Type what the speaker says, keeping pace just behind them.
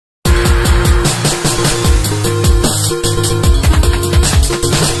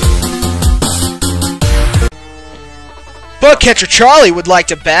Bug Catcher Charlie would like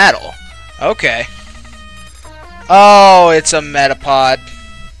to battle. Okay. Oh, it's a Metapod.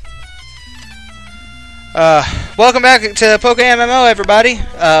 Welcome back to PokeMMO, everybody.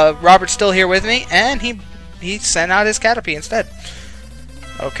 Robert's still here with me, and he sent out his Caterpie instead.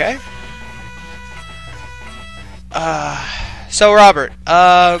 Okay. So Robert,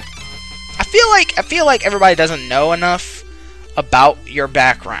 I feel like everybody doesn't know enough about your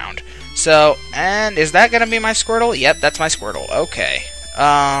background. So, and is that gonna be my Squirtle? Yep, that's my Squirtle. Okay.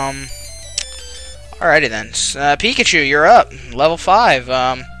 Alrighty then. Pikachu, you're up. Level 5.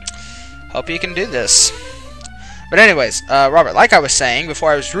 Hope you can do this. But anyways, Robert, like I was saying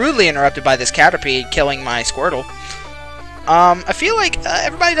before I was rudely interrupted by this Caterpie killing my Squirtle, I feel like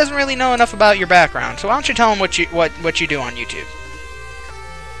everybody doesn't really know enough about your background. So why don't you tell them what you do on YouTube?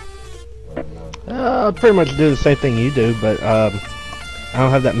 I pretty much do the same thing you do, but I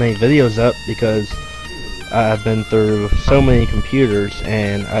don't have that many videos up because I've been through so many computers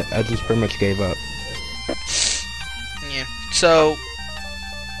and I just pretty much gave up. Yeah. So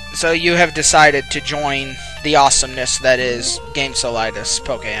you have decided to join the awesomeness that is GameSolitis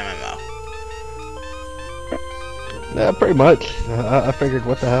PokeMMO. Yeah, pretty much. I figured,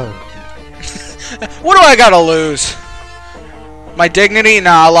 what the hell? What do I gotta lose? My dignity?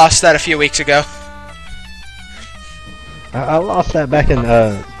 Nah, I lost that a few weeks ago. I lost that back in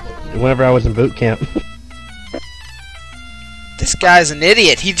whenever I was in boot camp. This guy's an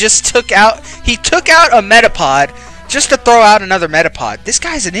idiot. He took out a Metapod just to throw out another Metapod. This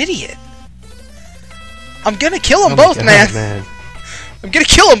guy's an idiot. I'm gonna kill them both, man. I'm gonna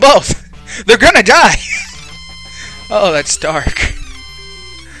kill them both. They're gonna die. Oh, that's dark.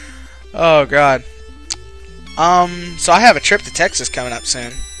 Oh god. So I have a trip to Texas coming up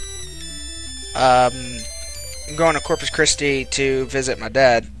soon. I'm going to Corpus Christi to visit my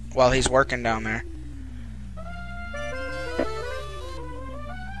dad while he's working down there.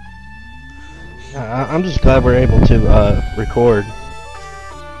 I'm just glad we're able to record.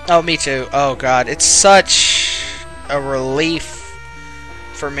 Oh, me too. Oh god, it's such a relief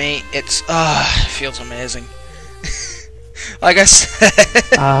for me. It feels amazing. Like I said.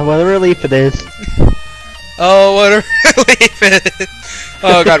 What a relief it is. Oh, what a relief it is.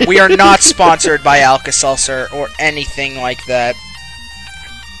 Oh god, we are not sponsored by Alka-Seltzer or anything like that.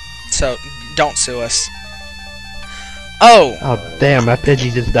 So, don't sue us. Oh! Oh, damn, my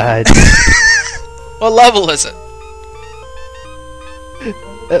Pidgey just died. What level is it?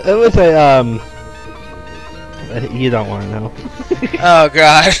 It was a, you don't want to know. Oh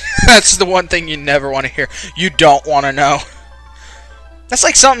god, that's the one thing you never want to hear. You don't want to know. That's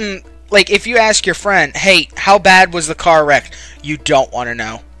like something, like if you ask your friend, hey, how bad was the car wreck? You don't want to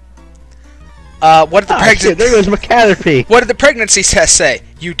know. What did the pregnancy? There goes my Caterpie. What did the pregnancy test say?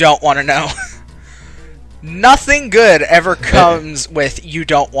 You don't want to know. Nothing good ever comes with you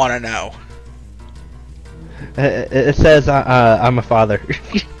don't want to know. It says I'm a father.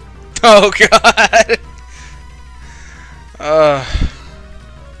 Oh god.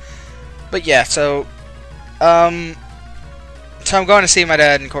 But yeah, so I'm going to see my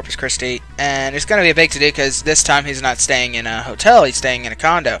dad in Corpus Christi, and it's going to be a big to-do because this time he's not staying in a hotel, he's staying in a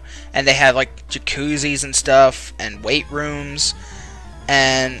condo. And they have, like, jacuzzis and stuff, and weight rooms,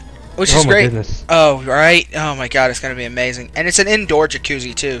 and which is great. Goodness. Oh, right? Oh my god, it's going to be amazing. And it's an indoor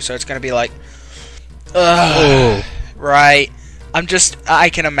jacuzzi, too, so it's going to be like... Oh. Right. I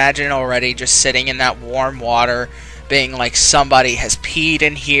can imagine already just sitting in that warm water, being like, somebody has peed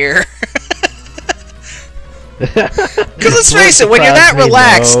in here. Because let's face it, when you're that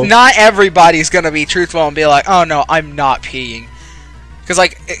relaxed, not everybody's going to be truthful and be like, oh no, I'm not peeing. Because,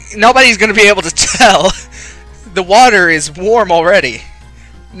 like, nobody's going to be able to tell. The water is warm already.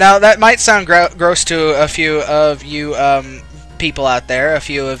 Now, that might sound gross to a few of you people out there, a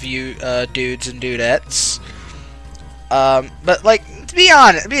few of you dudes and dudettes. But, like, to be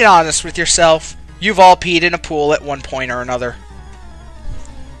honest with yourself, you've all peed in a pool at one point or another.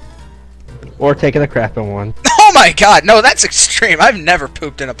 Or taking a crap in one. Oh my god, no, that's extreme. I've never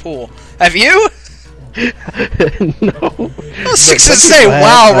pooped in a pool. Have you? No. I was six to say,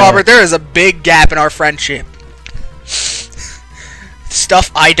 wow, Robert, there is a big gap in our friendship. Stuff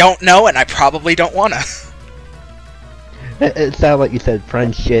I don't know, and I probably don't wanna. It sounded like you said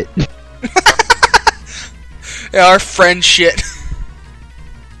friend shit. Yeah, our friend shit.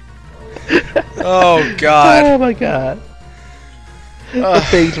 Oh god. Oh my god. The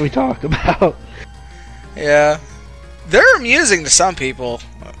things we talk about. Yeah. They're amusing to some people,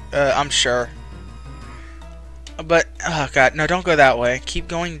 I'm sure. But, oh god, no, don't go that way. Keep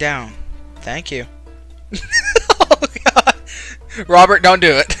going down. Thank you. Oh god. Robert, don't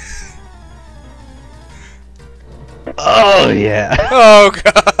do it. Oh yeah. Oh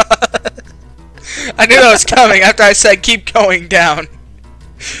god. I knew that was coming after I said keep going down.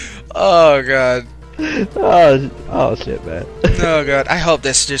 Oh god. Oh shit, man. Oh god. I hope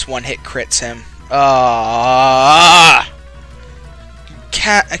this just one hit crits him. Ah.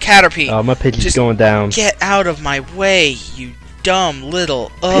 Caterpie. Oh, my Pidgey's going down. Get out of my way, you dumb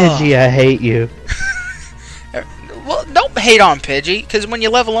little. Pidgey, I hate you. Well, don't hate on Pidgey, because when you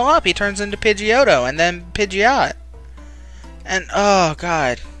level him up, he turns into Pidgeotto, and then Pidgeot. And, oh,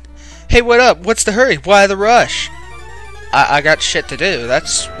 God. Hey, what up? What's the hurry? Why the rush? I got shit to do.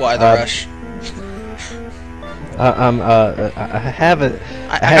 That's why the rush. I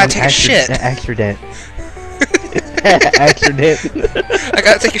gotta take a shit. Accident. Accident. I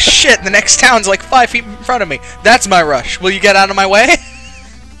gotta take a shit. The next town's like 5 feet in front of me. That's my rush. Will you get out of my way?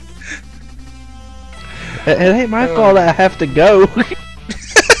 It ain't my fault that I have to go.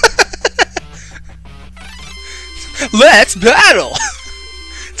 Let's battle!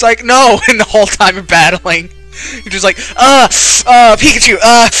 It's like, no, and the whole time you're battling, you're just like, Pikachu,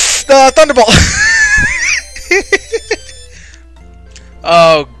 Thunderbolt!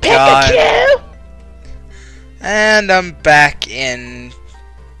 Oh, God. Pikachu! And I'm back in...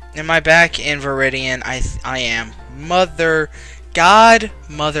 Am I back in Viridian? I am. Mother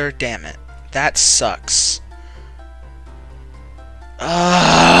damn it. That sucks.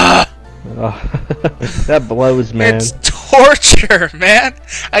 Oh, that blows, man. It's torture, man.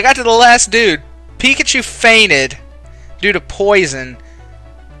 I got to the last dude. Pikachu fainted due to poison.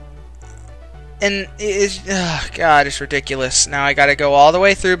 And it's... Oh, God, it's ridiculous. Now I gotta go all the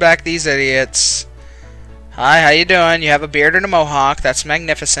way through back these idiots. Hi, how you doing? You have a beard and a mohawk. That's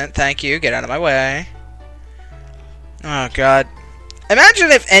magnificent. Thank you. Get out of my way. Oh, God.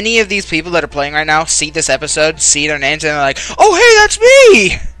 Imagine if any of these people that are playing right now see this episode, see their names, and they're like, oh, hey, that's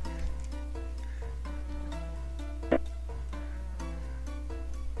me!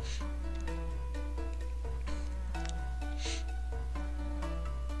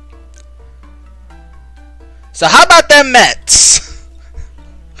 So how about them Mets?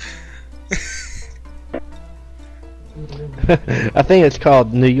 I think it's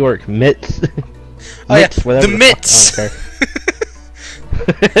called New York Mits. Oh, Mits, yeah, whatever the Mits. Okay.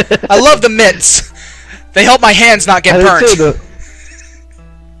 I love the mitts. They help my hands not get burnt. Too,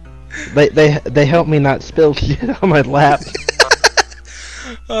 they help me not spill shit on my lap.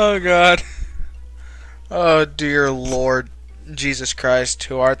 Oh, God. Oh, dear Lord Jesus Christ,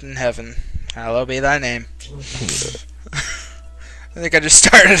 who art in heaven, hallowed be thy name. I think I just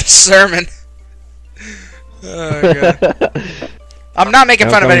started a sermon. Oh, God. I'm not making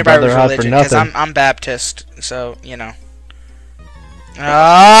fun of anybody's religion, because I'm Baptist, so, you know. Get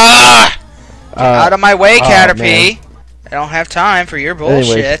out of my way, Caterpie. I don't have time for your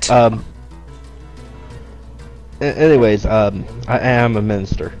bullshit. Anyways, I am a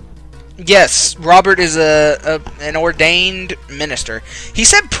minister. Yes, Robert is an ordained minister. He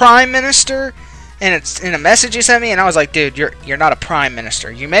said prime minister, and it's in a message he sent me, and I was like, dude, you're not a prime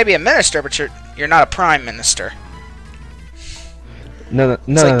minister. You may be a minister, but you're not a prime minister. No.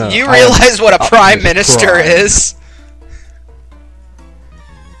 You realize what a prime minister is?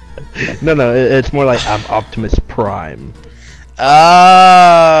 No, it's more like I'm Optimus Prime.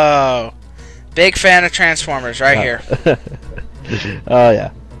 Oh, big fan of Transformers right here. Oh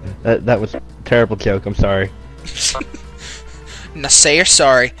yeah, that was a terrible joke. I'm sorry. Now say you're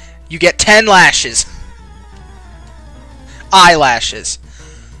sorry. You get 10 lashes. Eyelashes.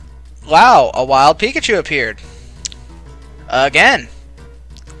 Wow, a wild Pikachu appeared. Again.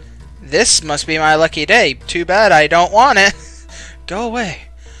 This must be my lucky day. Too bad I don't want it. Go away.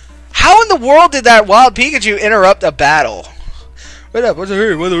 How in the world did that wild Pikachu interrupt a battle? What up? What's the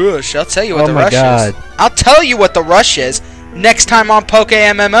hurry? What's the rush? I'll tell you what the rush is. I'll tell you what the rush is next time on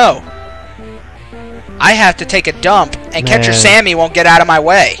PokeMMO. I have to take a dump, and Catcher Sammy won't get out of my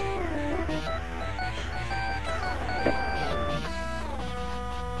way.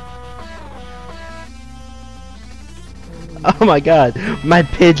 Oh my God, my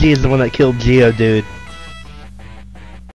Pidgey is the one that killed Geodude.